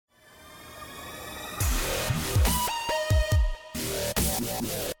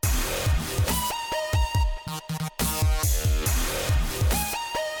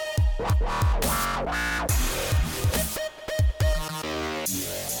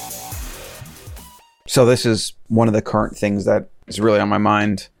So this is one of the current things that is really on my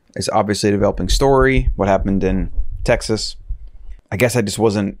mind. It's obviously a developing story, what happened in Texas. I guess I just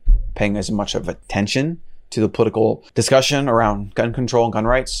wasn't paying as much of attention to the political discussion around gun control and gun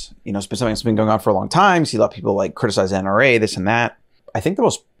rights. You know, it's been something that's been going on for a long time. So you let people like criticize NRA, this and that. I think the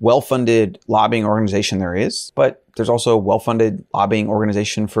most well-funded lobbying organization there is, but there's also a well-funded lobbying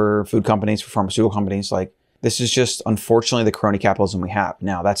organization for food companies, for pharmaceutical companies. Like, this is just, unfortunately, the crony capitalism we have.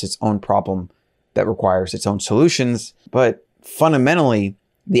 Now, that's its own problem that requires its own solutions. But fundamentally,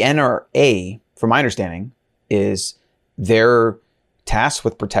 the NRA, from my understanding, is they're tasked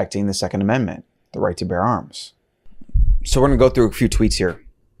with protecting the Second Amendment, the right to bear arms. So we're going to go through a few tweets here.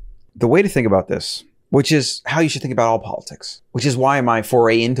 The way to think about this, which is how you should think about all politics, which is why my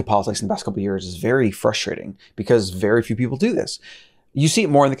foray into politics in the past couple of years is very frustrating, because very few people do this. You see it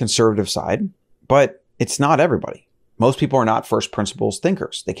more on the conservative side, but it's not everybody. Most people are not first principles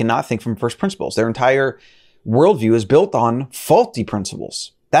thinkers. They cannot think from first principles. Their entire worldview is built on faulty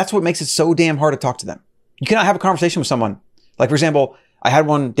principles. That's what makes it so damn hard to talk to them. You cannot have a conversation with someone. Like, for example, I had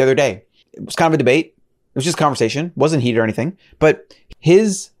one the other day. It was kind of a debate. It was just a conversation. It wasn't heated or anything. But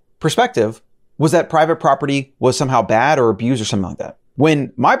his perspective was that private property was somehow bad or abused or something like that.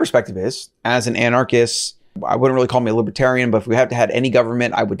 When my perspective is, as an anarchist, I wouldn't really call me a libertarian, but if we had any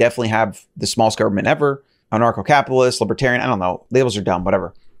government, I would definitely have the smallest government ever. Anarcho-capitalist, libertarian, I don't know. Labels are dumb,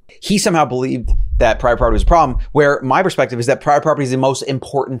 whatever. He somehow believed that private property was a problem, where my perspective is that private property is the most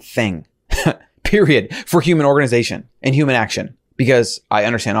important thing, period, for human organization and human action. Because I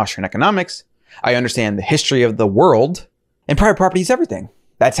understand Austrian economics, I understand the history of the world, and private property is everything.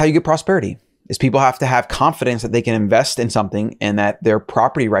 That's how you get prosperity, is people have to have confidence that they can invest in something and that their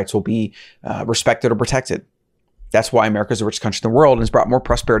property rights will be respected or protected. That's why America is the richest country in the world and has brought more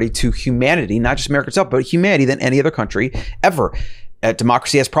prosperity to humanity, not just America itself, but humanity than any other country ever.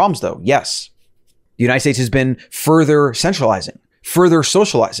 Democracy has problems, though. Yes. The United States has been further centralizing, further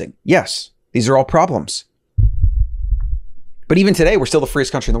socializing. Yes. These are all problems. But even today, we're still the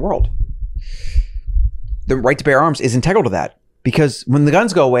freest country in the world. The right to bear arms is integral to that, because when the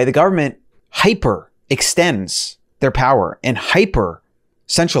guns go away, the government hyper extends their power and hyper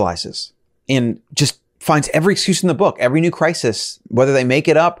centralizes and just finds every excuse in the book, every new crisis, whether they make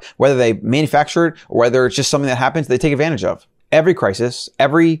it up, whether they manufacture it, or whether it's just something that happens, they take advantage of. Every crisis,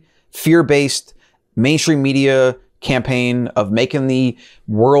 every fear-based mainstream media campaign of making the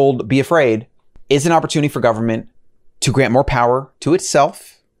world be afraid is an opportunity for government to grant more power to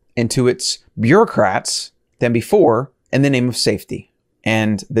itself and to its bureaucrats than before in the name of safety.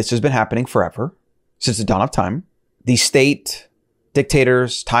 And this has been happening forever, since the dawn of time. These state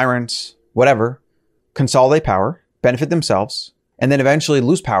dictators, tyrants, whatever, consolidate power, benefit themselves, and then eventually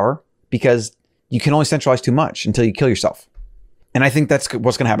lose power because you can only centralize too much until you kill yourself. And I think that's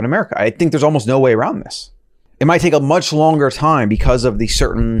what's going to happen in America. I think there's almost no way around this. It might take a much longer time because of the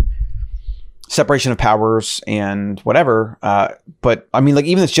certain separation of powers and whatever. But I mean, like,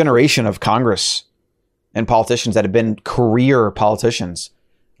 even this generation of Congress and politicians that have been career politicians,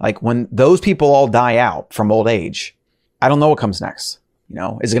 like, when those people all die out from old age, I don't know what comes next. You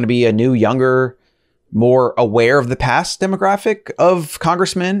know, is it going to be a new, younger, more aware of the past demographic of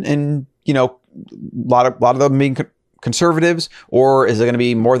congressmen and, you know, a lot of them being conservatives? Or is it going to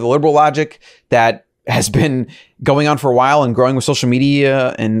be more the liberal logic that has been going on for a while and growing with social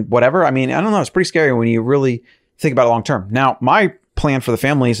media and whatever? I mean, I don't know. It's pretty scary when you really think about it long term. Now, my plan for the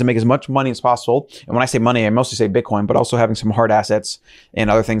family is to make as much money as possible. And when I say money, I mostly say Bitcoin, but also having some hard assets and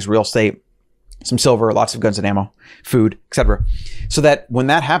other things, real estate, some silver, lots of guns and ammo, food, etc. So that when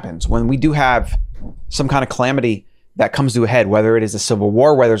that happens, when we do have some kind of calamity that comes to a head, whether it is a civil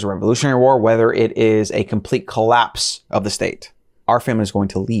war, whether it's a revolutionary war, whether it is a complete collapse of the state, our family is going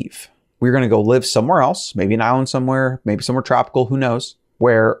to leave. We're going to go live somewhere else, maybe an island somewhere, maybe somewhere tropical, who knows,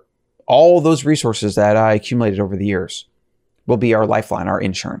 where all those resources that I accumulated over the years will be our lifeline, our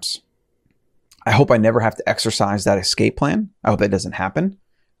insurance. I hope I never have to exercise that escape plan. I hope that doesn't happen.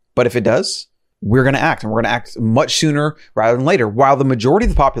 But if it does, we're going to act, and we're going to act much sooner rather than later, while the majority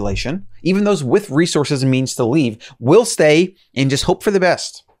of the population, even those with resources and means to leave, will stay and just hope for the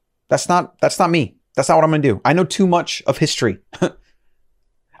best. That's not me. That's not what I'm going to do. I know too much of history.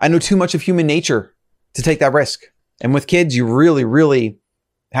 I know too much of human nature to take that risk. And with kids, you really, really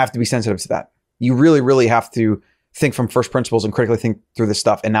have to be sensitive to that. You really, really have to think from first principles and critically think through this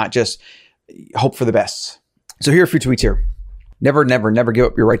stuff and not just hope for the best. So here are a few tweets here. Never, never, never give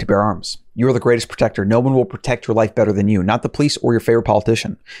up your right to bear arms. You are the greatest protector. No one will protect your life better than you, not the police or your favorite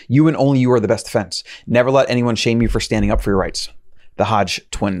politician. You and only you are the best defense. Never let anyone shame you for standing up for your rights. The Hodge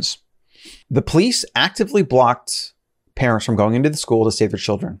twins. The police actively blocked parents from going into the school to save their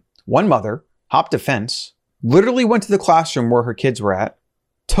children. One mother hopped a fence, literally went to the classroom where her kids were at,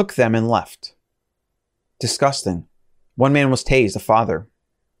 took them and left. Disgusting. One man was tased, a father.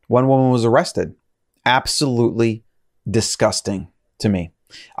 One woman was arrested. Absolutely disgusting to me.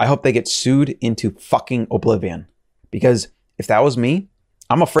 I hope they get sued into fucking oblivion, because if that was me,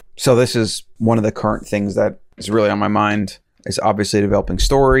 I'm afraid. So this is one of the current things that is really on my mind. It's obviously a developing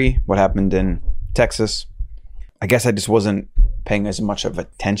story, what happened in Texas. I guess I just wasn't paying as much of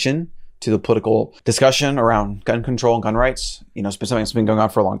attention to the political discussion around gun control and gun rights. You know, it's been something that's been going on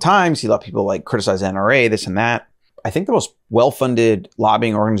for a long time. So you let people like criticize NRA, this and that. I think the most well-funded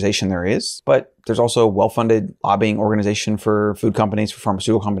lobbying organization there is, but there's also a well-funded lobbying organization for food companies, for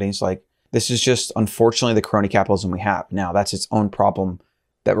pharmaceutical companies. Like, this is just, unfortunately, the crony capitalism we have. Now, that's its own problem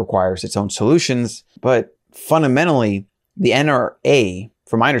that requires its own solutions. But fundamentally, the NRA,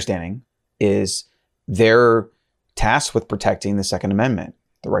 from my understanding, is they're tasked with protecting the Second Amendment,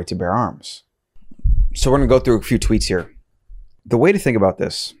 the right to bear arms. So we're going to go through a few tweets here. The way to think about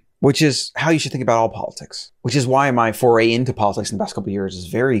this, which is how you should think about all politics, which is why my foray into politics in the past couple of years is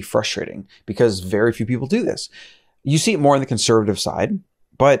very frustrating, because very few people do this. You see it more on the conservative side,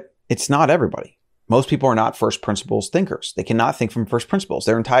 but it's not everybody. Most people are not first principles thinkers. They cannot think from first principles.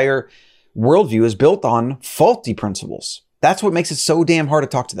 Their entire worldview is built on faulty principles. That's what makes it so damn hard to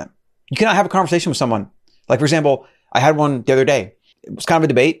talk to them. You cannot have a conversation with someone. Like, for example, I had one the other day. It was kind of a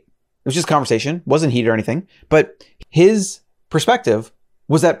debate. It was just a conversation. It wasn't heated or anything. But his perspective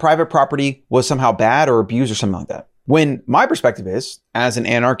was that private property was somehow bad or abused or something like that. When my perspective is, as an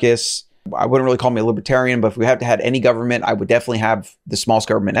anarchist, I wouldn't really call me a libertarian, but if we had any government, I would definitely have the smallest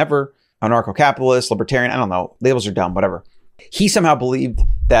government ever. Anarcho-capitalist, libertarian, I don't know. Labels are dumb, whatever. He somehow believed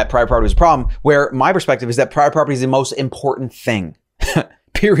that private property was a problem, where my perspective is that private property is the most important thing,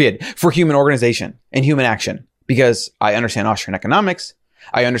 period, for human organization and human action. Because I understand Austrian economics,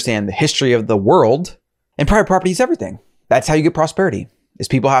 I understand the history of the world, and private property is everything. That's how you get prosperity, is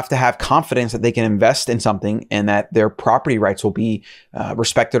people have to have confidence that they can invest in something and that their property rights will be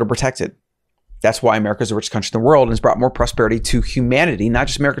respected or protected. That's why America is the richest country in the world and has brought more prosperity to humanity, not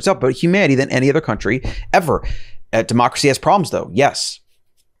just America itself, but humanity, than any other country ever. Democracy has problems, though. Yes.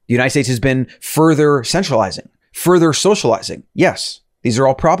 The United States has been further centralizing, further socializing. Yes. These are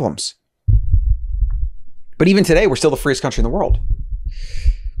all problems. But even today, we're still the freest country in the world.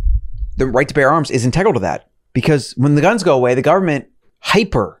 The right to bear arms is integral to that, because when the guns go away, the government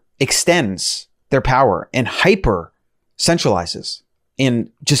hyper extends their power and hyper centralizes and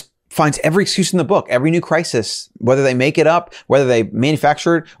just finds every excuse in the book, every new crisis, whether they make it up, whether they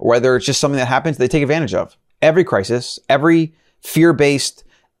manufacture it, or whether it's just something that happens, they take advantage of. Every crisis, every fear-based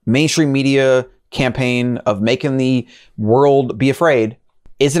mainstream media campaign of making the world be afraid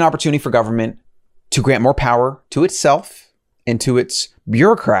is an opportunity for government to grant more power to itself and to its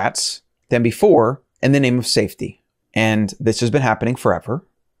bureaucrats than before in the name of safety. And this has been happening forever,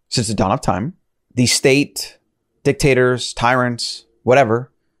 since the dawn of time. These state dictators, tyrants,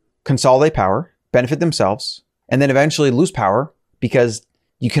 whatever, consolidate power, benefit themselves, and then eventually lose power because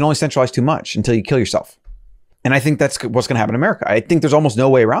you can only centralize too much until you kill yourself. And I think that's what's going to happen in America. I think there's almost no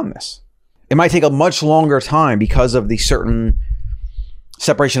way around this. It might take a much longer time because of the certain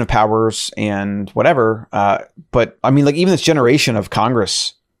separation of powers and whatever. But I mean, like, even this generation of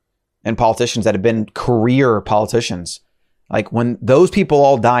Congress and politicians that have been career politicians, like, when those people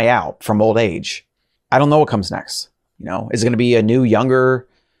all die out from old age, I don't know what comes next. You know, is it going to be a new, younger,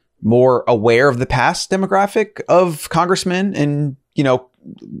 more aware of the past demographic of congressmen and, you know,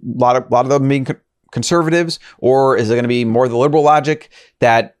 a lot of them being conservatives? Or is it going to be more the liberal logic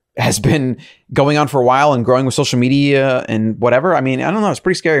that has been going on for a while and growing with social media and whatever? I mean, I don't know. It's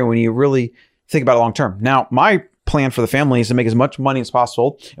pretty scary when you really think about it long term. Now, my plan for the family is to make as much money as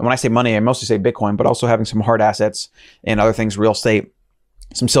possible. And when I say money, I mostly say Bitcoin, but also having some hard assets and other things, real estate,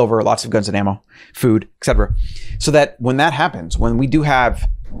 some silver, lots of guns and ammo, food, etc. So that when that happens, when we do have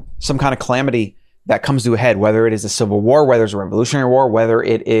some kind of calamity that comes to a head, whether it is a civil war, whether it's a revolutionary war, whether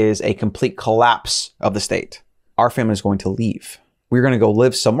it is a complete collapse of the state, our family is going to leave. We're going to go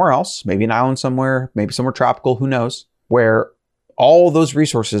live somewhere else, maybe an island somewhere, maybe somewhere tropical, who knows, where all those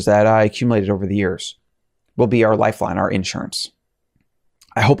resources that I accumulated over the years will be our lifeline, our insurance.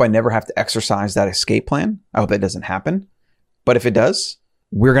 I hope I never have to exercise that escape plan. I hope that doesn't happen. But if it does,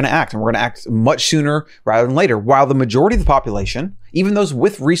 we're going to act, and we're going to act much sooner rather than later, while the majority of the population, even those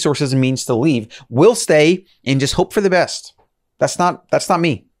with resources and means to leave, will stay and just hope for the best. That's not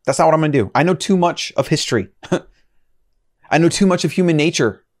me. That's not what I'm going to do. I know too much of history. I know too much of human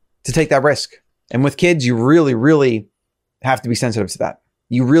nature to take that risk. And with kids, you really, really have to be sensitive to that.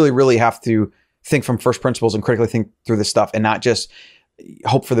 You really, really have to think from first principles and critically think through this stuff and not just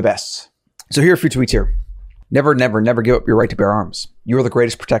hope for the best. So here are a few tweets here. Never, never, never give up your right to bear arms. You are the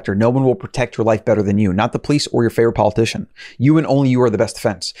greatest protector. No one will protect your life better than you, not the police or your favorite politician. You and only you are the best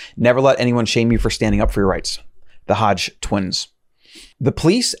defense. Never let anyone shame you for standing up for your rights. The Hodge twins. The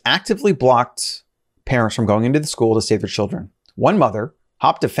police actively blocked parents from going into the school to save their children. One mother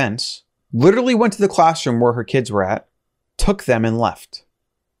hopped a fence, literally went to the classroom where her kids were at, took them and left.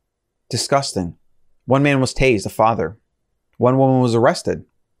 Disgusting. One man was tased, a father. One woman was arrested.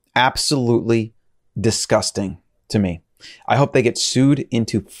 Absolutely disgusting to me. I hope they get sued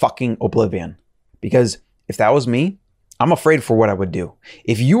into fucking oblivion. Because if that was me, I'm afraid for what I would do.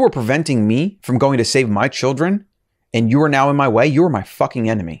 If you were preventing me from going to save my children and you are now in my way, you are my fucking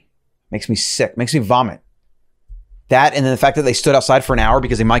enemy. Makes me sick. Makes me vomit. That and then the fact that they stood outside for an hour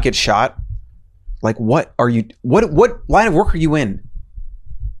because they might get shot. Like, what are you, what line of work are you in?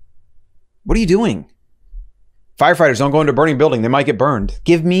 What are you doing? Firefighters don't go into a burning building. They might get burned.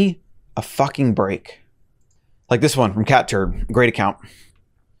 Give me a fucking break. Like this one from Cat Turd, great account.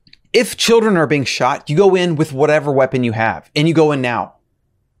 If children are being shot, you go in with whatever weapon you have, and you go in now.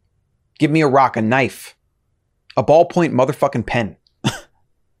 Give me a rock, a knife, a ballpoint motherfucking pen.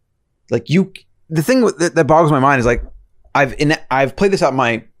 Like the thing that boggles my mind is like, I've played this out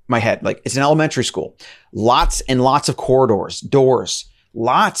in my head. Like it's an elementary school, lots and lots of corridors, doors,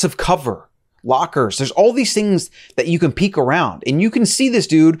 lots of cover. Lockers. There's all these things that you can peek around. And you can see this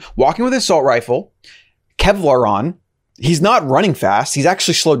dude walking with an assault rifle, Kevlar on. He's not running fast. He's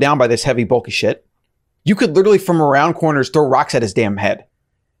actually slowed down by this heavy, bulky shit. You could literally from around corners throw rocks at his damn head.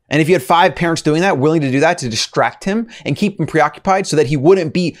 And if you had 5 parents doing that, willing to do that to distract him and keep him preoccupied so that he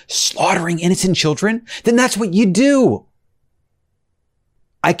wouldn't be slaughtering innocent children, then that's what you do.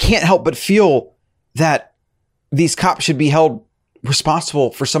 I can't help but feel that these cops should be held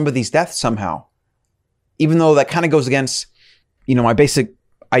responsible for some of these deaths somehow, even though that kind of goes against, my basic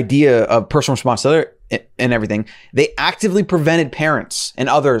idea of personal responsibility and everything. They actively prevented parents and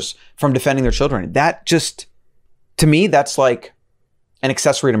others from defending their children. That just, to me, that's like an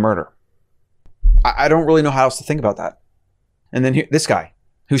accessory to murder. I don't really know how else to think about that. And then this guy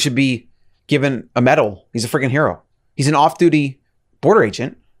who should be given a medal. He's a freaking hero. He's an off-duty border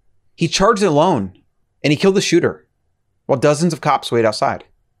agent. He charged alone and he killed the shooter while dozens of cops wait outside.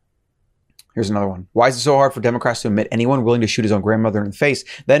 Here's another one. Why is it so hard for Democrats to admit anyone willing to shoot his own grandmother in the face,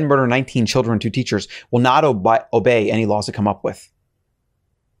 then murder 19 children and 2 teachers, will not obey any laws they come up with?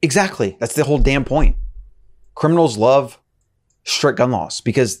 Exactly. That's the whole damn point. Criminals love strict gun laws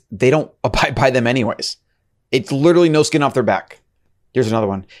because they don't abide by them anyways. It's literally no skin off their back. Here's another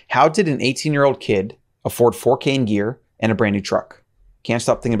one. How did an 18-year-old kid afford 4K in gear and a brand new truck? Can't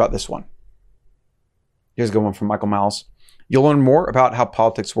stop thinking about this one. Here's a good one from Michael Miles. You'll learn more about how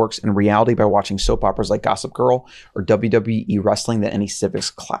politics works in reality by watching soap operas like Gossip Girl or WWE wrestling than any civics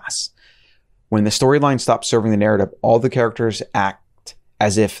class. When the storyline stops serving the narrative, all the characters act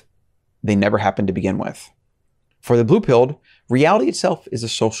as if they never happened to begin with. For the blue-pilled, reality itself is a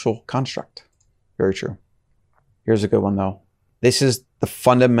social construct. Very true. Here's a good one, though. This is the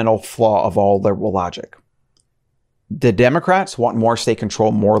fundamental flaw of all liberal logic. The Democrats want more state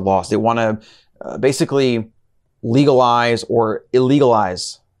control, more laws. They want to basically legalize or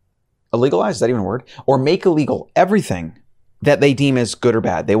illegalize. Illegalize? Is that even a word? Or make illegal everything that they deem as good or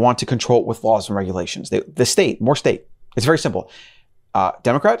bad. They want to control it with laws and regulations. The state, more state. It's very simple.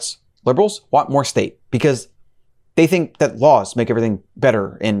 Democrats, liberals want more state because they think that laws make everything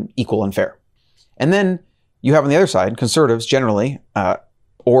better and equal and fair. And then you have on the other side, conservatives generally,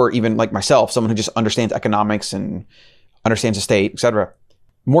 or even like myself, someone who just understands economics and understands the state, etc.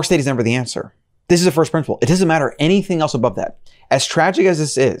 More state is never the answer. This is a first principle. It doesn't matter anything else above that. As tragic as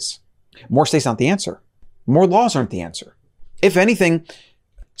this is, more state's not the answer. More laws aren't the answer. If anything,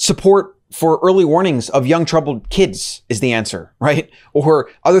 support for early warnings of young troubled kids is the answer, right?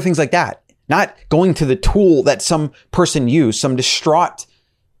 Or other things like that. Not going to the tool that some person used, some distraught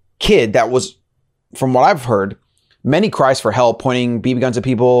kid that was, from what I've heard, many cries for help, pointing BB guns at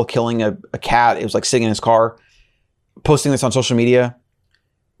people, killing a cat. It was like sitting in his car, posting this on social media.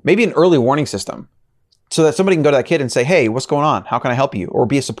 Maybe an early warning system so that somebody can go to that kid and say, hey, what's going on? How can I help you? Or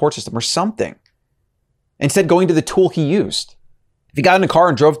be a support system or something. Instead, going to the tool he used. If he got in a car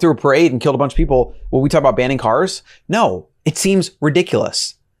and drove through a parade and killed a bunch of people, will we talk about banning cars? No, it seems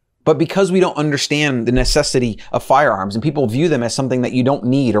ridiculous. But because we don't understand the necessity of firearms and people view them as something that you don't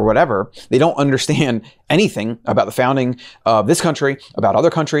need or whatever, they don't understand anything about the founding of this country, about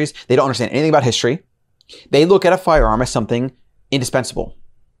other countries. They don't understand anything about history. They look at a firearm as something indispensable.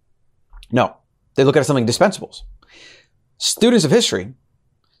 No, they look at it as something dispensable. Students of history,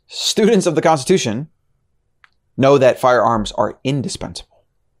 students of the Constitution know that firearms are indispensable.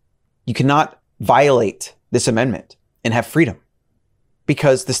 You cannot violate this amendment and have freedom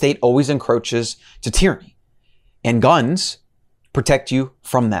because the state always encroaches to tyranny. And guns protect you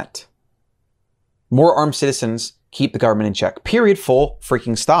from that. More armed citizens keep the government in check. Period. Full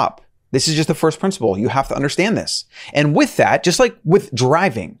freaking stop. This is just the first principle. You have to understand this. And with that, just like with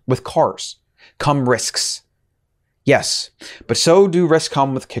driving, with cars, come risks. Yes, but so do risks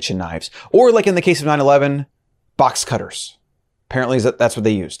come with kitchen knives. Or like in the case of 9/11, box cutters. Apparently that's what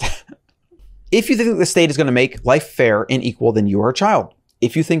they used. If you think the state is going to make life fair and equal, then you are a child.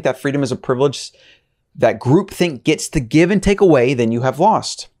 If you think that freedom is a privilege that groupthink gets to give and take away, then you have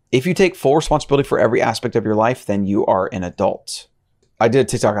lost. If you take full responsibility for every aspect of your life, then you are an adult. I did a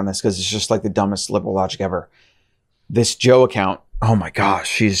TikTok on this because it's just like the dumbest liberal logic ever. This Joe account, oh my gosh,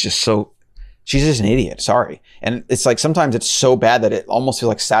 she's just an idiot. Sorry. And it's like sometimes it's so bad that it almost feels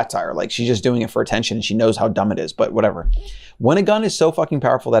like satire. Like she's just doing it for attention and she knows how dumb it is, but whatever. When a gun is so fucking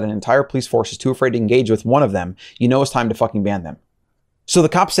powerful that an entire police force is too afraid to engage with one of them, you know it's time to fucking ban them. So the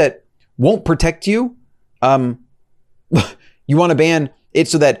cops that won't protect you, you want to ban it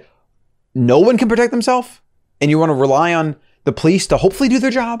so that no one can protect themselves? And you want to rely on the police to hopefully do their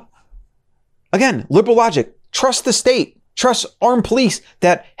job? Again, liberal logic. Trust the state. Trust armed police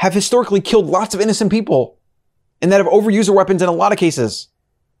that have historically killed lots of innocent people and that have overused their weapons in a lot of cases.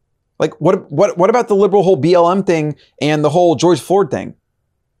 Like what about the liberal whole BLM thing and the whole George Floyd thing?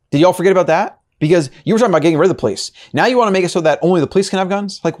 Did y'all forget about that? Because you were talking about getting rid of the police. Now you want to make it so that only the police can have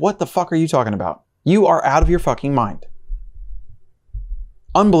guns? Like, what the fuck are you talking about? You are out of your fucking mind.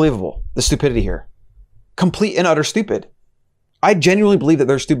 Unbelievable, the stupidity here. Complete and utter stupid. I genuinely believe that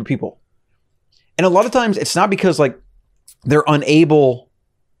they're stupid people. And a lot of times it's not because like they're unable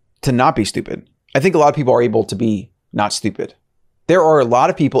to not be stupid. I think a lot of people are able to be not stupid. There are a lot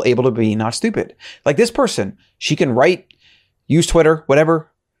of people able to be not stupid. Like this person, she can write, use Twitter,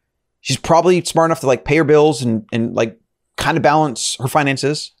 whatever. She's probably smart enough to like pay her bills and like kind of balance her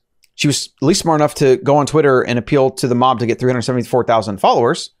finances. She was at least smart enough to go on Twitter and appeal to the mob to get 374,000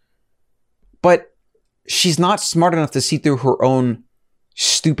 followers. But she's not smart enough to see through her own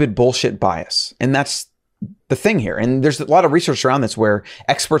stupid bullshit bias. And that's the thing here. And there's a lot of research around this where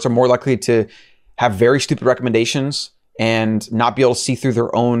experts are more likely to have very stupid recommendations and not be able to see through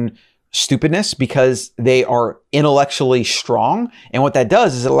their own stupidness because they are intellectually strong. And what that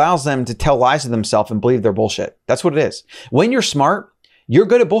does is it allows them to tell lies to themselves and believe they're bullshit. That's what it is. When you're smart, you're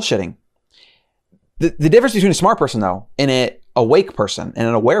good at bullshitting. The difference between a smart person, though, and an awake person and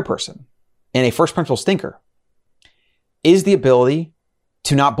an aware person and a first principles thinker is the ability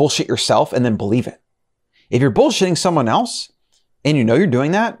to not bullshit yourself and then believe it. If you're bullshitting someone else and you know you're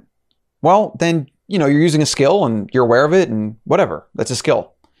doing that, well, then, you know, you're using a skill and you're aware of it and whatever. That's a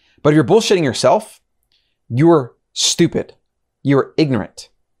skill. But if you're bullshitting yourself, you're stupid. You're ignorant.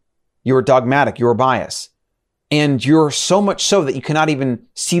 You're dogmatic. You're biased. And you're so much so that you cannot even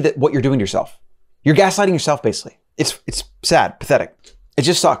see that what you're doing to yourself. You're gaslighting yourself, basically. It's sad, pathetic. It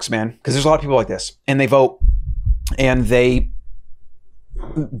just sucks, man, because there's a lot of people like this. And they vote and they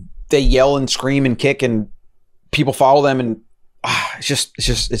yell and scream and kick and people follow them. And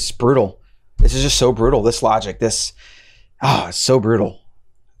it's brutal. This is just so brutal. This logic, it's so brutal.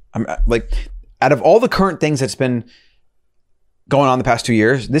 I'm like, out of all the current things that's been going on the past 2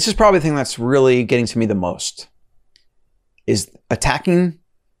 years, this is probably the thing that's really getting to me the most, is attacking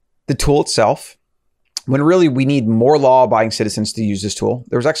the tool itself when really we need more law-abiding citizens to use this tool.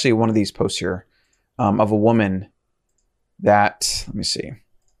 There was actually one of these posts here of a woman that, let me see,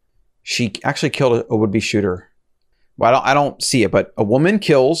 she actually killed a would-be shooter. Well, I don't see it, but a woman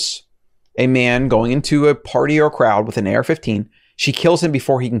kills a man going into a party or a crowd with an AR-15. She kills him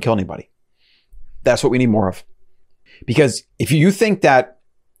before he can kill anybody. That's what we need more of. Because if you think that,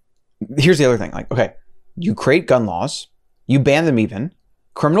 here's the other thing. Like, okay, you create gun laws, you ban them even,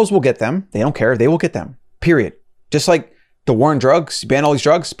 criminals will get them. They don't care. They will get them. Period. Just like the war on drugs, you ban all these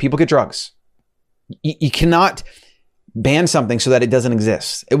drugs, people get drugs. You cannot ban something so that it doesn't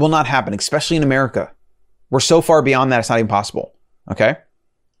exist. It will not happen, especially in America. We're so far beyond that, it's not even possible. Okay?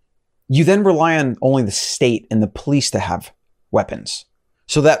 You then rely on only the state and the police to have weapons.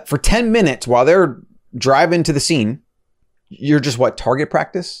 So that for 10 minutes while they're driving to the scene, you're just target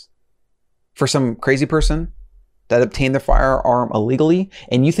practice for some crazy person that obtained their firearm illegally,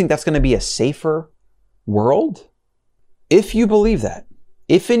 and you think that's going to be a safer world? If you believe that,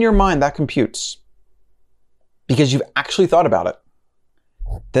 if in your mind that computes, because you've actually thought about it,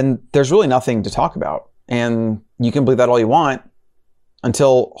 then there's really nothing to talk about. And you can believe that all you want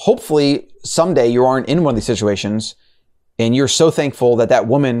until hopefully someday you aren't in one of these situations and you're so thankful that that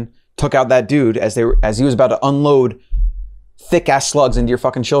woman took out that dude as he was about to unload thick ass slugs into your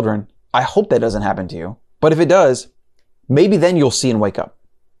fucking children, I hope that doesn't happen to you. But if it does, maybe then you'll see and wake up.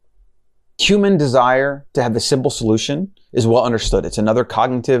 Human desire to have the simple solution is well understood. It's another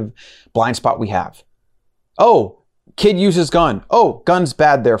cognitive blind spot we have. Oh, kid uses gun. Oh, gun's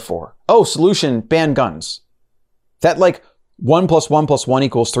bad, therefore. Oh, solution, ban guns. That like 1 + 1 +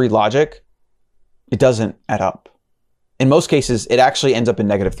 1 = 3 logic, it doesn't add up. In most cases, it actually ends up in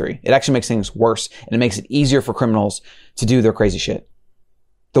 -3. It actually makes things worse, and it makes it easier for criminals to do their crazy shit.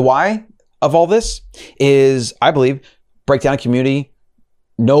 The why of all this is, I believe, breakdown of community,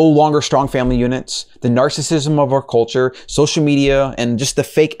 no longer strong family units, the narcissism of our culture, social media, and just the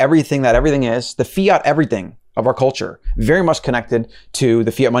fake everything that everything is, the fiat everything of our culture, very much connected to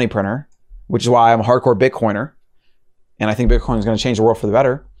the fiat money printer, which is why I'm a hardcore Bitcoiner. And I think Bitcoin is going to change the world for the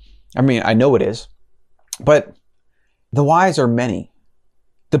better. I mean, I know it is. But the whys are many.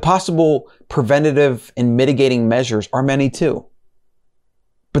 The possible preventative and mitigating measures are many too.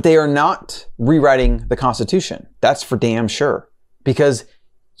 But they are not rewriting the Constitution. That's for damn sure. Because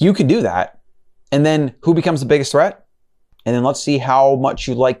you can do that. And then who becomes the biggest threat? And then let's see how much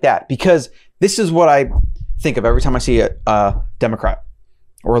you like that. Because this is what I think of every time I see a Democrat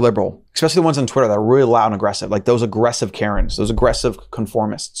or a liberal, especially the ones on Twitter that are really loud and aggressive, like those aggressive Karens, those aggressive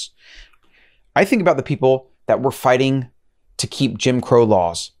conformists. I think about the people that were fighting to keep Jim Crow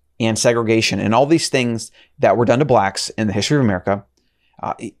laws and segregation and all these things that were done to blacks in the history of America,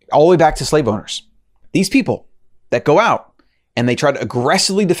 all the way back to slave owners. These people that go out and they try to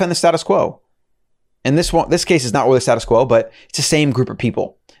aggressively defend the status quo. And this case is not really the status quo, but it's the same group of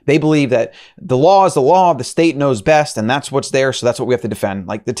people. They believe that the law is the law, the state knows best, and that's what's there, so that's what we have to defend,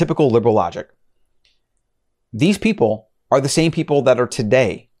 like the typical liberal logic. These people are the same people that are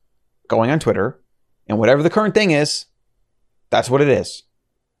today going on Twitter, and whatever the current thing is, that's what it is.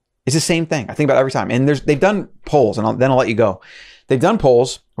 It's the same thing. I think about it every time. And they've done polls, and then I'll let you go. They've done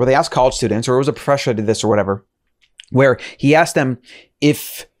polls where they asked college students, or it was a professor that did this or whatever, where he asked them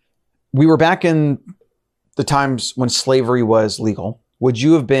if we were back in the times when slavery was legal, would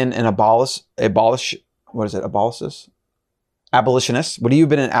you have been an abolitionist? Would you have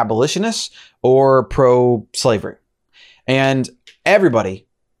been an abolitionist or pro-slavery? And everybody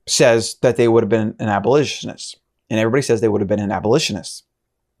says that they would have been an abolitionist. And everybody says they would have been an abolitionist.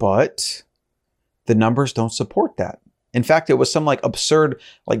 But the numbers don't support that. In fact, it was some like absurd,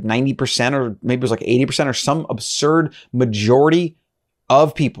 like 90%, or maybe it was like 80%, or some absurd majority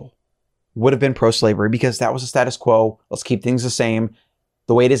of people would have been pro-slavery because that was the status quo. Let's keep things the same.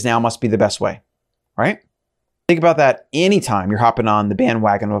 The way it is now must be the best way, right? Think about that anytime you're hopping on the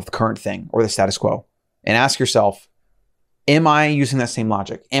bandwagon of the current thing or the status quo, and ask yourself, am I using that same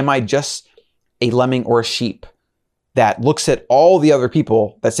logic? Am I just a lemming or a sheep that looks at all the other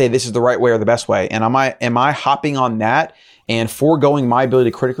people that say this is the right way or the best way? And am I hopping on that and foregoing my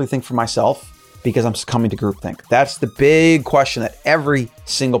ability to critically think for myself because I'm succumbing to groupthink? That's the big question that every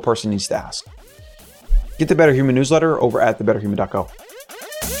single person needs to ask. Get the Better Human newsletter over at thebetterhuman.co.